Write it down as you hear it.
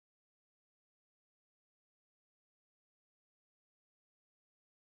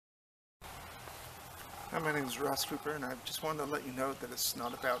Hi, my name is Ross Cooper, and I just wanted to let you know that it's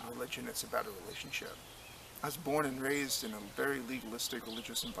not about religion, it's about a relationship. I was born and raised in a very legalistic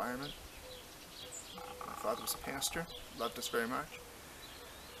religious environment. My father was a pastor, loved us very much,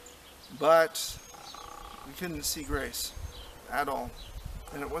 but we couldn't see grace at all.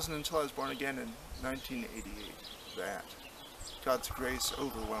 And it wasn't until I was born again in 1988 that God's grace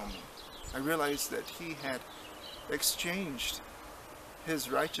overwhelmed me. I realized that He had exchanged His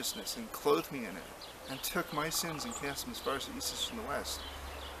righteousness and clothed me in it, and took my sins and cast them as far as the east is from the west.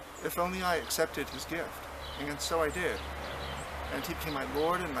 If only I accepted His gift. And so I did. And He became my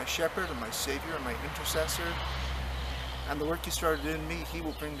Lord and my shepherd and my Savior and my intercessor. And the work He started in me, He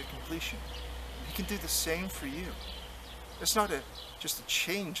will bring to completion. And He can do the same for you. It's not just a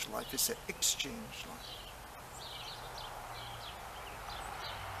changed life, it's an exchanged life.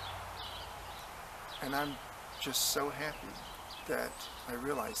 And I'm just so happy that I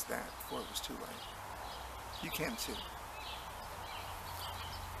realized that before it was too late. You can too.